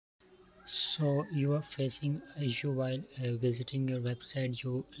So you are facing an issue while visiting your website.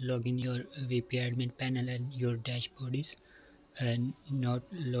 You log in your WP admin panel and your dashboard is not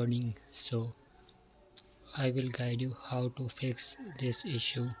loading. So I will guide you how to fix this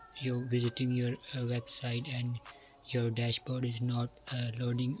issue. You visiting your website and your dashboard is not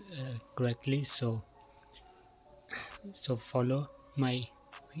loading correctly. So follow my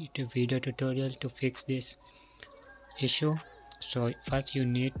video tutorial to fix this issue. So first you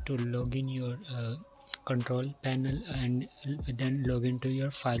need to log in your control panel and then log into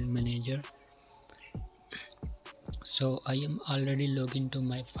your file manager. So I am already logged into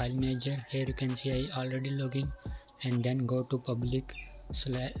my file manager. Here you can see I already log in, and then go to public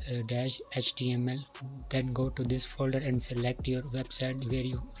dash html, then go to this folder and select your website where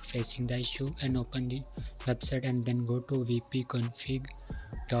you facing the issue and open the website, and then go to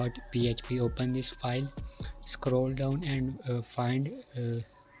wp-config.php. open this file, scroll down and find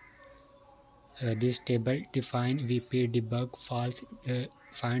this table, define wp debug false,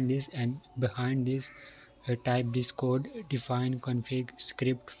 find this, and behind this type this code, define config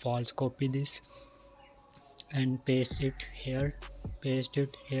script false, copy this and paste it here,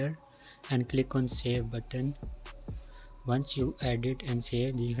 and click on save button. Once you edit and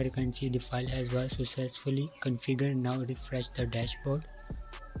save, here you can see the file has was successfully configured. Now refresh the dashboard.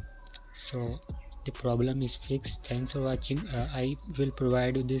 So the problem is fixed. Thanks for watching. I will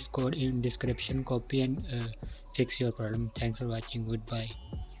provide you this code in description. Copy and fix your problem. Thanks for watching. Goodbye.